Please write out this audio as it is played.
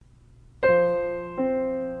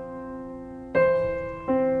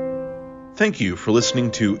Thank you for listening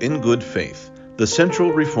to In Good Faith, the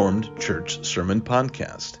Central Reformed Church Sermon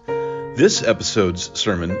Podcast. This episode's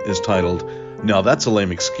sermon is titled, Now That's a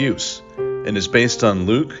Lame Excuse, and is based on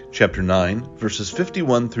Luke chapter 9, verses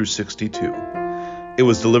 51 through 62. It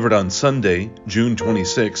was delivered on Sunday, June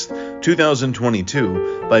 26,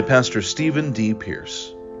 2022, by Pastor Stephen D.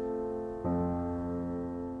 Pierce.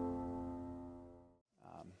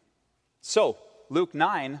 So, Luke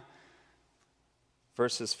 9,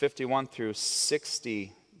 verses 51 through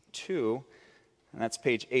 62, and that's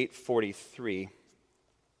page 843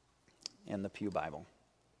 in the Pew Bible.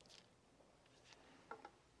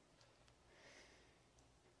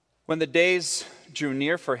 When the days drew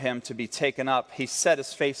near for him to be taken up, he set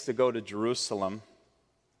his face to go to Jerusalem,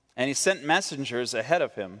 and he sent messengers ahead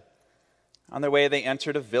of him. On their way, they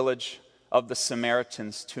entered a village of the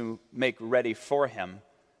Samaritans to make ready for him.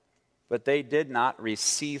 But they did not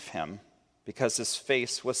receive him because his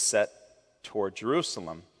face was set toward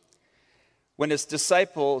Jerusalem. When his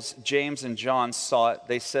disciples, James and John, saw it,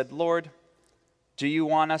 they said, Lord, do you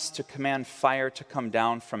want us to command fire to come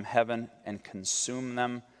down from heaven and consume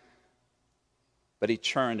them? But he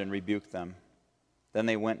turned and rebuked them. Then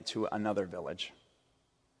they went to another village.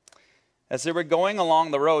 As they were going along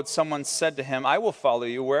the road, someone said to him, I will follow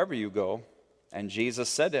you wherever you go. And Jesus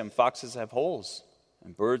said to him, foxes have holes,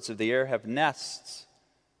 and birds of the air have nests,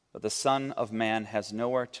 but the Son of Man has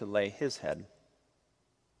nowhere to lay his head.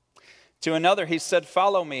 To another he said,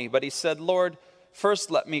 follow me. But he said, Lord,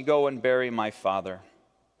 first let me go and bury my father.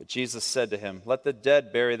 But Jesus said to him, let the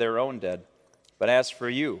dead bury their own dead. But as for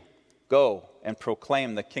you, go and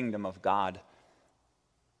proclaim the kingdom of God.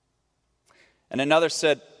 And another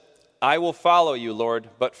said, I will follow you, Lord,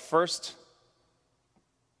 but first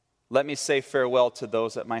let me say farewell to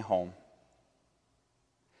those at my home.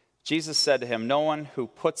 Jesus said to him, no one who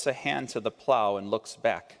puts a hand to the plow and looks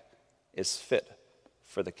back is fit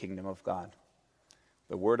for the kingdom of God.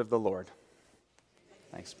 The word of the Lord.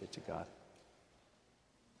 Thanks be to God.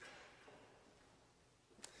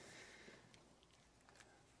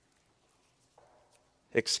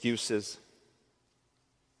 Excuses.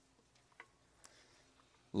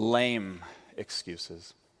 Lame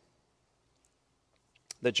excuses.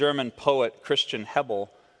 The German poet Christian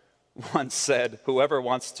Hebel once said, whoever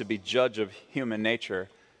wants to be judge of human nature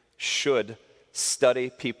should study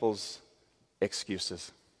people's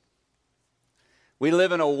excuses. We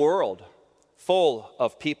live in a world full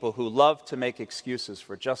of people who love to make excuses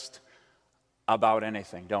for just about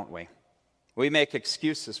anything, don't we? We make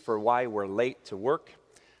excuses for why we're late to work,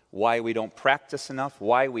 why we don't practice enough,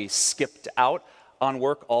 why we skipped out on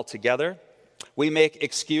work altogether. We make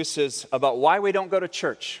excuses about why we don't go to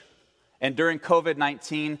church. And during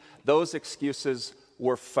COVID-19, those excuses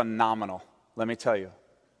were phenomenal, let me tell you.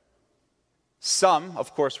 Some,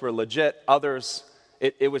 of course, were legit. Others,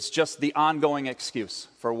 it was just the ongoing excuse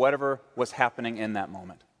for whatever was happening in that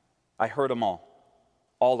moment. I heard them all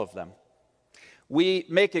of them. We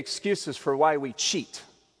make excuses for why we cheat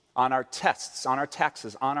on our tests, on our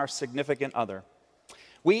taxes, on our significant other.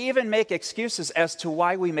 We even make excuses as to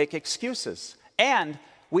why we make excuses. And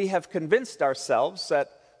we have convinced ourselves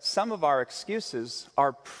that some of our excuses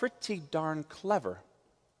are pretty darn clever.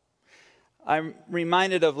 I'm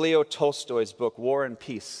reminded of Leo Tolstoy's book, War and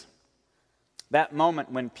Peace. That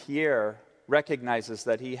moment when Pierre recognizes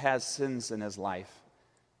that he has sins in his life.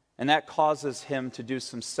 And that causes him to do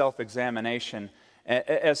some self-examination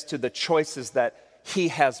as to the choices that he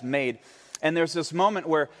has made. And there's this moment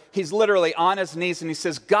where he's literally on his knees and he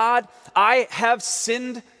says, God, I have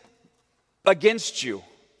sinned against you,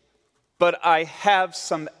 but I have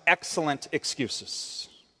some excellent excuses.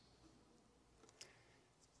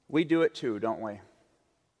 We do it too, don't we?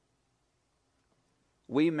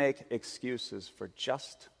 We make excuses for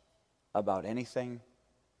just about anything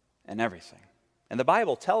and everything. And the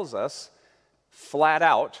Bible tells us flat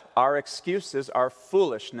out, our excuses are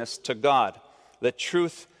foolishness to God. The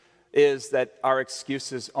truth is that our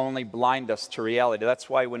excuses only blind us to reality.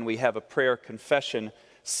 That's why when we have a prayer confession,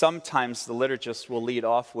 sometimes the liturgist will lead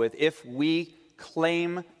off with, if we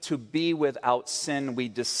claim to be without sin, we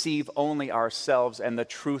deceive only ourselves, and the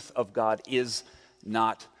truth of God is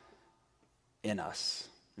not in us.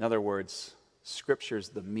 In other words, Scripture is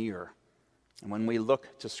the mirror. And when we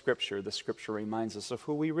look to Scripture, the Scripture reminds us of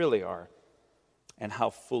who we really are and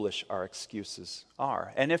how foolish our excuses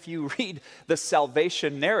are. And if you read the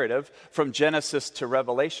salvation narrative from Genesis to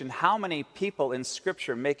Revelation, how many people in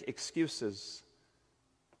Scripture make excuses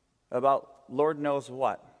about Lord knows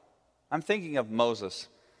what? I'm thinking of Moses.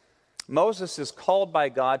 Moses is called by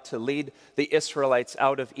God to lead the Israelites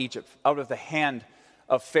out of Egypt, out of the hand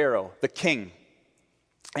of Pharaoh, the king.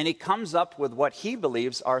 And he comes up with what he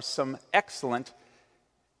believes are some excellent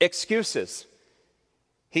excuses.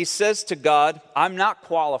 He says to God, I'm not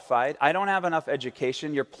qualified. I don't have enough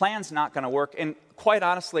education. Your plan's not going to work. And quite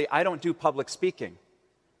honestly, I don't do public speaking.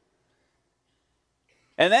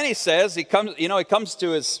 And then he says, he comes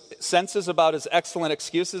to his senses about his excellent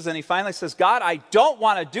excuses, and he finally says, God, I don't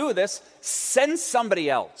want to do this. Send somebody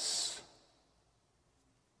else.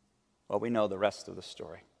 Well, we know the rest of the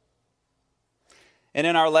story. And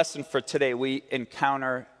in our lesson for today, we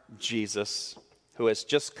encounter Jesus, who has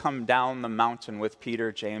just come down the mountain with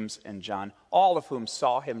Peter, James, and John, all of whom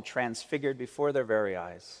saw him transfigured before their very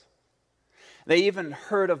eyes. They even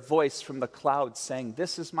heard a voice from the cloud saying,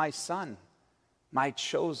 this is my son, my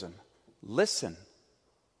chosen. Listen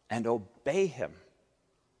and obey him.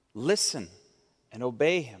 Listen and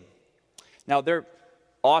obey him. Now, they're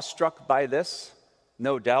awestruck by this,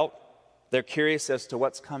 no doubt. They're curious as to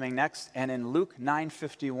what's coming next. And in Luke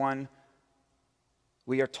 9:51,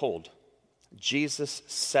 we are told, Jesus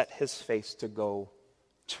set his face to go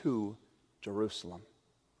to Jerusalem.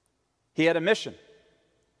 He had a mission.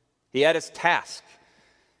 He had his task.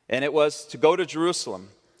 And it was to go to Jerusalem,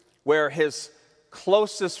 where his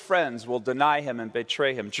closest friends will deny him and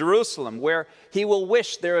betray him. Jerusalem, where he will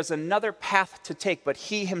wish there is another path to take, but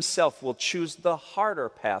he himself will choose the harder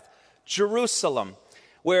path. Jerusalem,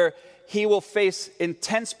 where he will face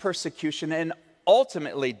intense persecution and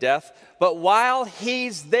ultimately death. But while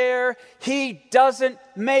he's there, he doesn't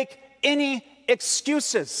make any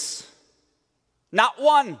excuses. Not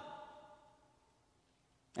one.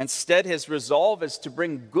 Instead, his resolve is to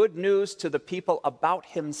bring good news to the people about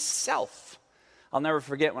himself. I'll never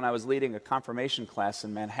forget when I was leading a confirmation class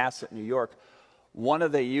in Manhasset, New York, one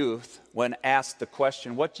of the youth, when asked the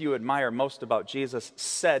question, what do you admire most about Jesus,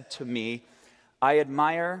 said to me, I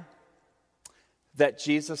admire that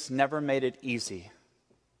Jesus never made it easy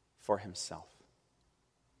for himself.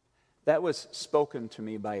 That was spoken to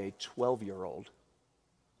me by a 12-year-old.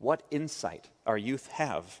 What insight our youth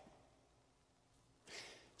have.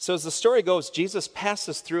 So as the story goes, Jesus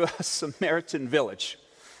passes through a Samaritan village.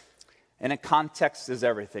 And in context is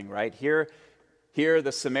everything, right? Here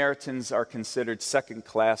the Samaritans are considered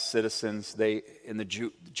second-class citizens. They, in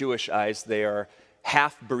the Jewish eyes, they are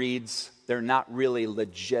half-breeds. They're not really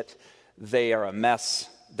legit. They are a mess.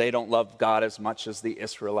 They don't love God as much as the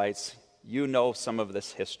Israelites. You know some of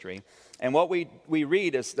this history. And what we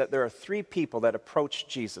read is that there are 3 people that approach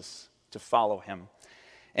Jesus to follow him.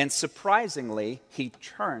 And surprisingly, he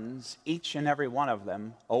turns each and every one of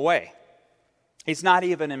them away. He's not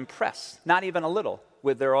even impressed, not even a little,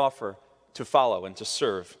 with their offer to follow and to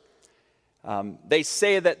serve. They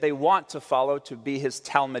say that they want to follow, to be his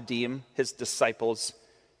Talmudim, his disciples,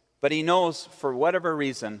 but he knows for whatever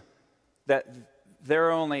reason that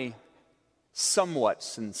they're only somewhat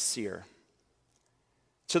sincere.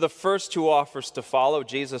 To the first who offers to follow,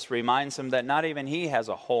 Jesus reminds him that not even he has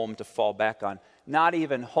a home to fall back on. Not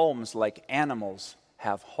even homes like animals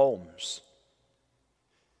have homes.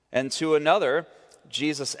 And to another,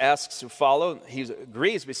 Jesus asks to follow. He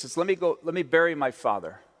agrees, but he says, let me bury my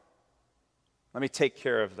father. Let me take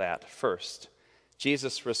care of that first.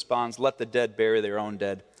 Jesus responds, let the dead bury their own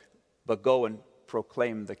dead, but go and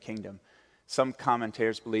proclaim the kingdom. Some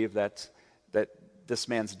commentators believe that this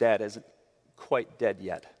man's dad isn't quite dead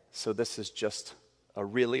yet, so this is just a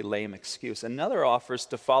really lame excuse. Another offers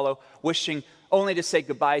to follow, wishing only to say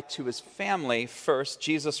goodbye to his family first.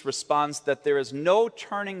 Jesus responds that there is no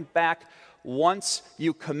turning back once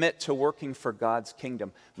you commit to working for God's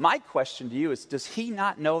kingdom. My question to you is, does he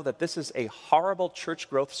not know that this is a horrible church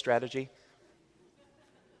growth strategy?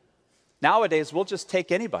 Nowadays, we'll just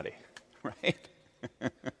take anybody, right?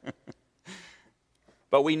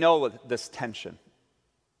 But we know this tension.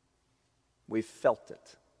 We've felt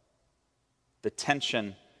it. The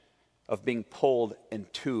tension of being pulled in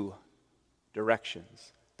 2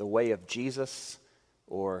 directions. The way of Jesus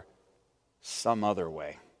or some other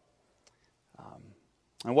way.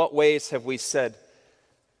 In what ways have we said,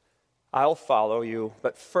 I'll follow you,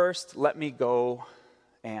 but first let me go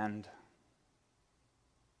and...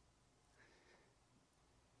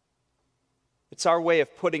 It's our way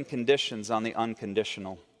of putting conditions on the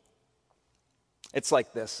unconditional. It's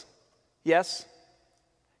like this. Yes,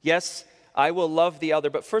 I will love the other,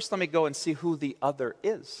 but first let me go and see who the other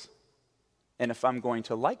is. And if I'm going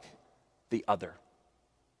to like the other,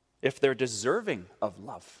 if they're deserving of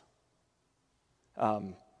love,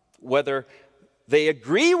 whether they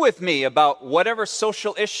agree with me about whatever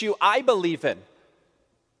social issue I believe in.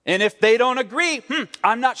 And if they don't agree,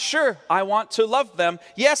 I'm not sure I want to love them.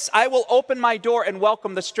 Yes, I will open my door and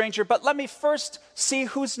welcome the stranger, but let me first see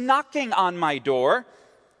who's knocking on my door.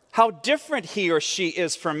 how different he or she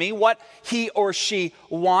is from me, what he or she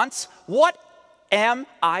wants. What am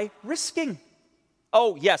I risking?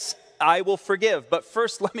 Oh, yes, I will forgive, but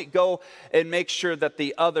first let me go and make sure that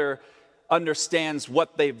the other understands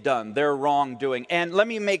what they've done, their wrongdoing, and let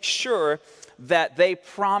me make sure that they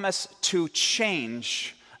promise to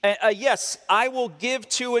change. Yes, I will give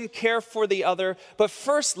to and care for the other, but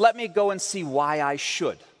first let me go and see why I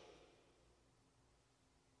should.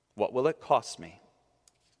 What will it cost me?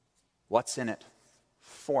 What's in it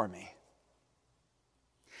for me?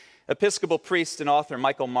 Episcopal priest and author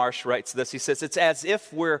Michael Marsh writes this. He says, it's as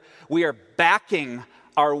if we are backing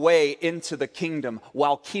our way into the kingdom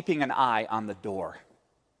while keeping an eye on the door.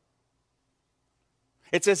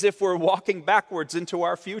 It's as if we're walking backwards into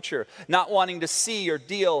our future, not wanting to see or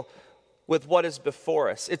deal with what is before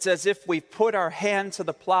us. It's as if we put our hand to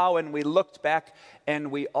the plow and we looked back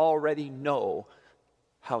and we already know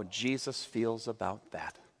how Jesus feels about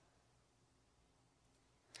that.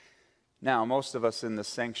 Now, most of us in the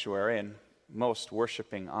sanctuary and most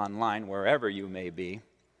worshiping online, wherever you may be,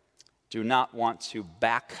 do not want to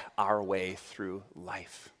back our way through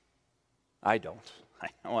life. I don't. I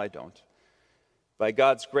know I don't. By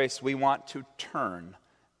God's grace, we want to turn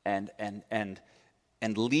and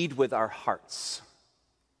lead with our hearts.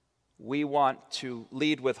 We want to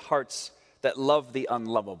lead with hearts that love the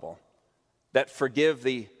unlovable, that forgive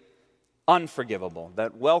the unforgivable,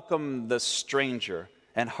 that welcome the stranger,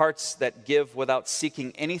 and hearts that give without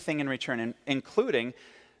seeking anything in return, including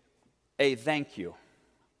a thank you.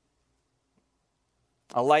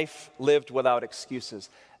 A life lived without excuses.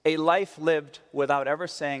 A life lived without ever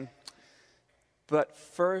saying, but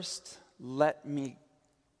first let me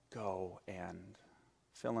go and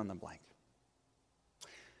fill in the blank.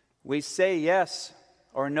 We say yes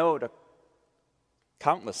or no to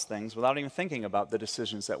countless things without even thinking about the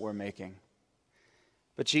decisions that we're making.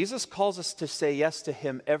 But Jesus calls us to say yes to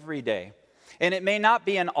him every day. And it may not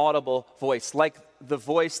be an audible voice, like the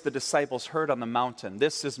voice the disciples heard on the mountain.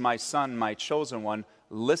 This is my son, my chosen one.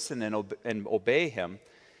 Listen and obey him.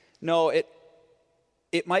 No,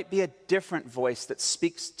 it might be a different voice that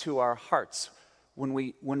speaks to our hearts when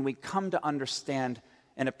we come to understand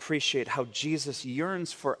and appreciate how Jesus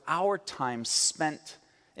yearns for our time spent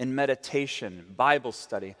in meditation, Bible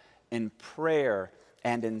study, in prayer,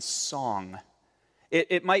 and in song.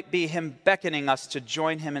 It might be him beckoning us to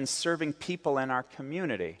join him in serving people in our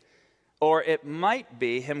community. Or it might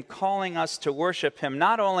be him calling us to worship him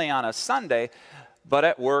not only on a Sunday, but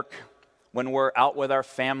at work, when we're out with our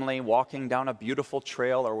family walking down a beautiful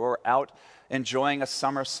trail, or we're out enjoying a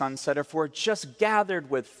summer sunset, if we're just gathered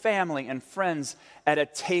with family and friends at a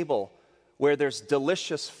table where there's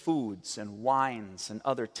delicious foods and wines and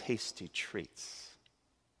other tasty treats.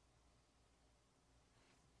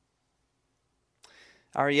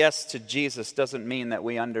 Our yes to Jesus doesn't mean that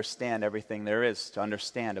we understand everything there is to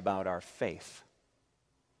understand about our faith.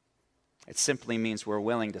 It simply means we're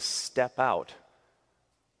willing to step out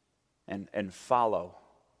and follow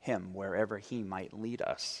him wherever he might lead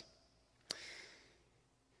us.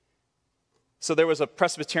 So there was a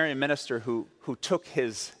Presbyterian minister who took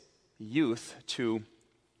his youth to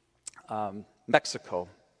Mexico.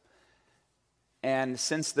 And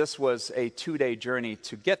since this was a 2-day journey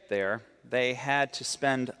to get there, they had to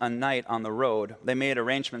spend a night on the road. They made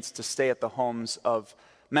arrangements to stay at the homes of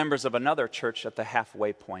members of another church at the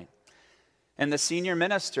halfway point. And the senior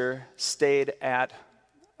minister stayed at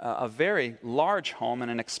a very large home in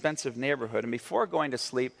an expensive neighborhood. And before going to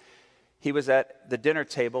sleep, he was at the dinner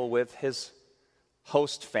table with his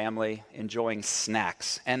host family enjoying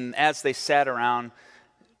snacks. And as they sat around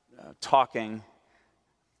talking,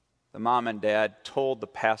 the mom and dad told the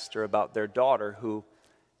pastor about their daughter who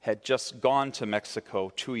had just gone to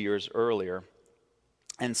Mexico 2 years earlier.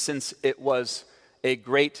 And since it was a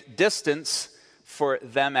great distance for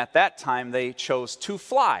them at that time, they chose to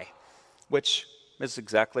fly, which is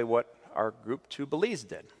exactly what our Group 2 Belize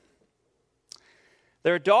did.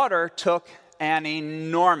 Their daughter took an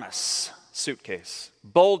enormous suitcase,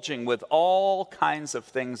 bulging with all kinds of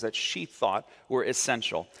things that she thought were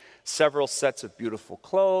essential. Several sets of beautiful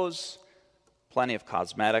clothes, plenty of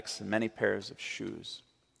cosmetics, and many pairs of shoes.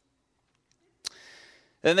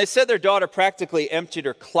 And they said their daughter practically emptied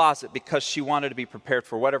her closet because she wanted to be prepared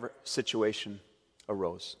for whatever situation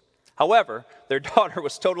arose. However, their daughter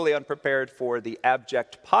was totally unprepared for the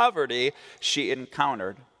abject poverty she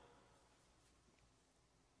encountered.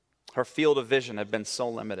 Her field of vision had been so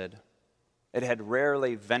limited. It had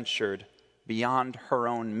rarely ventured beyond her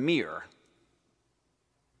own mirror,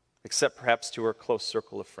 except perhaps to her close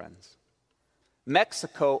circle of friends.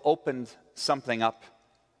 Mexico opened something up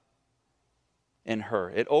in her.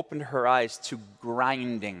 It opened her eyes to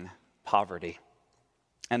grinding poverty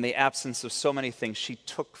and the absence of so many things she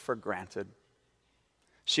took for granted.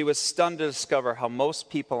 She was stunned to discover how most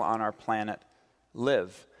people on our planet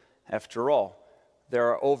live. After all, there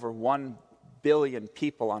are over 1 billion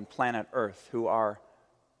people on planet Earth who are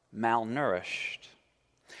malnourished.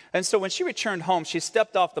 And so when she returned home, she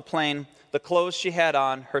stepped off the plane. The clothes she had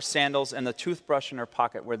on, her sandals, and the toothbrush in her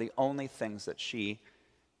pocket were the only things that she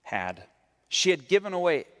had. She had given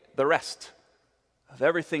away the rest of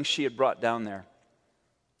everything she had brought down there.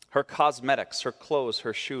 Her cosmetics, her clothes,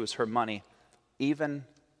 her shoes, her money, even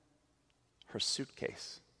her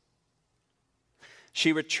suitcase.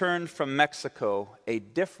 She returned from Mexico a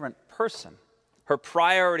different person. Her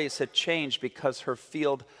priorities had changed because her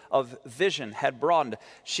field of vision had broadened.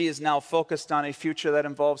 She is now focused on a future that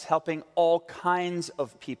involves helping all kinds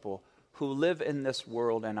of people who live in this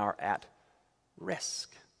world and are at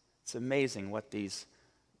risk. It's amazing what these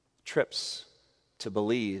trips to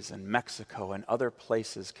Belize and Mexico and other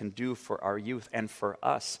places can do for our youth and for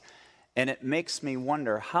us. And it makes me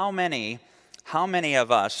wonder how many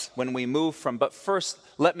of us, when we move from, but first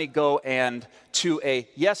let me go and to a,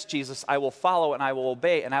 yes, Jesus, I will follow and I will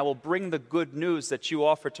obey and I will bring the good news that you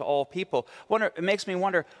offer to all people. It makes me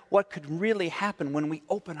wonder what could really happen when we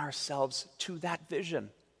open ourselves to that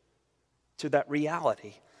vision, to that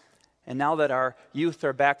reality. And now that our youth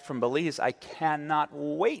are back from Belize, I cannot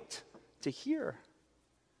wait to hear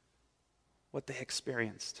what they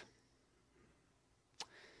experienced.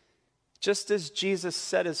 Just as Jesus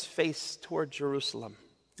set his face toward Jerusalem,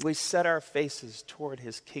 we set our faces toward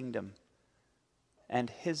his kingdom and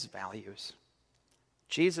his values.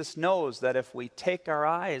 Jesus knows that if we take our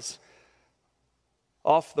eyes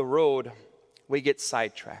off the road, we get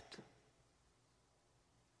sidetracked.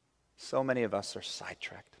 So many of us are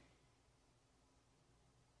sidetracked.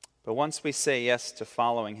 But once we say yes to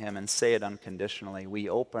following him and say it unconditionally, we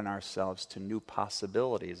open ourselves to new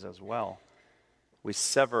possibilities as well. We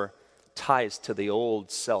sever ties to the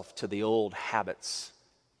old self, to the old habits,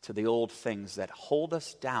 to the old things that hold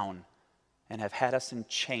us down and have had us in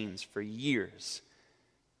chains for years,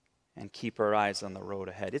 and keep our eyes on the road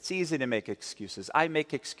ahead. It's easy to make excuses. I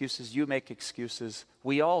make excuses, you make excuses,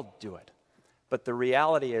 we all do it. But the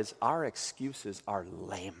reality is our excuses are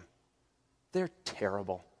lame. They're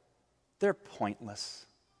terrible. They're pointless.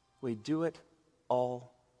 We do it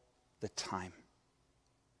all the time.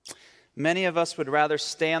 Many of us would rather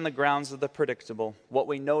stay on the grounds of the predictable, what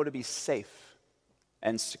we know to be safe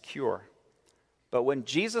and secure. But when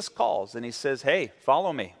Jesus calls and he says, hey,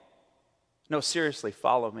 follow me. No, seriously,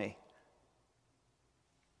 follow me.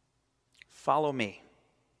 Follow me.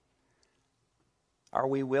 Are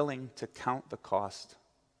we willing to count the cost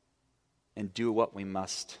and do what we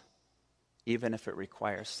must, even if it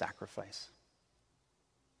requires sacrifice?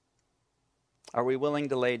 Are we willing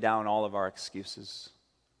to lay down all of our excuses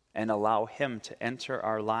and allow him to enter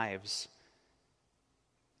our lives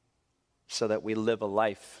so that we live a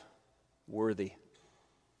life worthy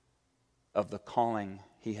of the calling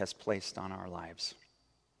he has placed on our lives?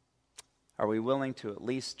 Are we willing to at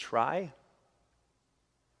least try?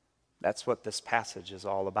 That's what this passage is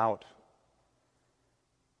all about.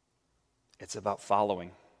 It's about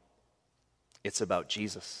following. It's about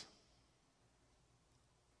Jesus.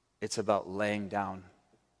 It's about laying down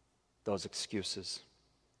those excuses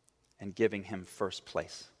and giving him first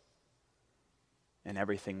place in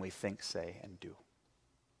everything we think, say, and do.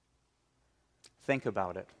 Think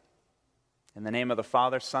about it. In the name of the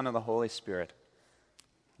Father, Son, and the Holy Spirit,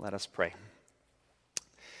 let us pray.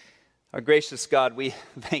 Our gracious God, we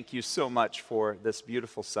thank you so much for this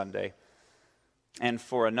beautiful Sunday and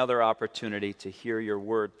for another opportunity to hear your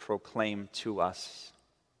word proclaimed to us.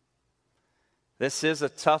 This is a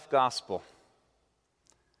tough gospel,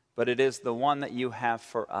 but it is the one that you have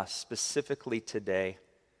for us specifically today.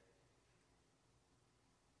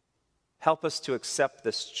 Help us to accept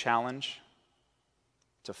this challenge,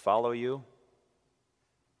 to follow you,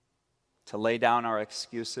 to lay down our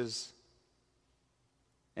excuses,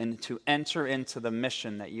 and to enter into the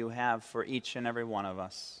mission that you have for each and every one of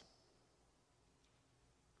us.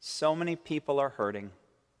 So many people are hurting.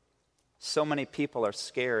 So many people are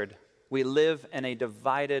scared. We live in a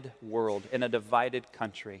divided world, in a divided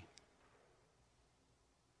country.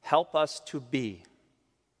 Help us to be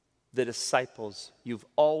the disciples you've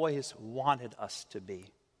always wanted us to be.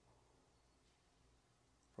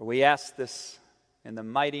 For we ask this in the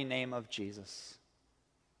mighty name of Jesus.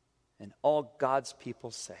 And all God's people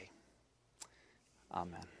say,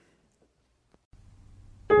 Amen.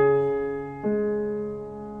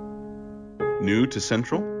 New to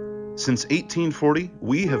Central? Since 1840,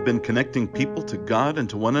 we have been connecting people to God and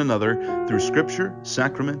to one another through Scripture,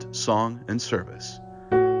 sacrament, song, and service.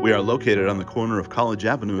 We are located on the corner of College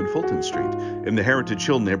Avenue and Fulton Street in the Heritage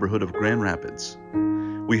Hill neighborhood of Grand Rapids.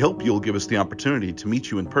 We hope you'll give us the opportunity to meet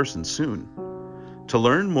you in person soon. To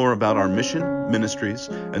learn more about our mission, ministries,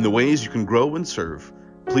 and the ways you can grow and serve,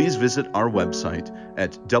 please visit our website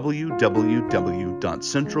at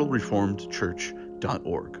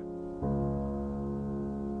www.centralreformedchurch.org.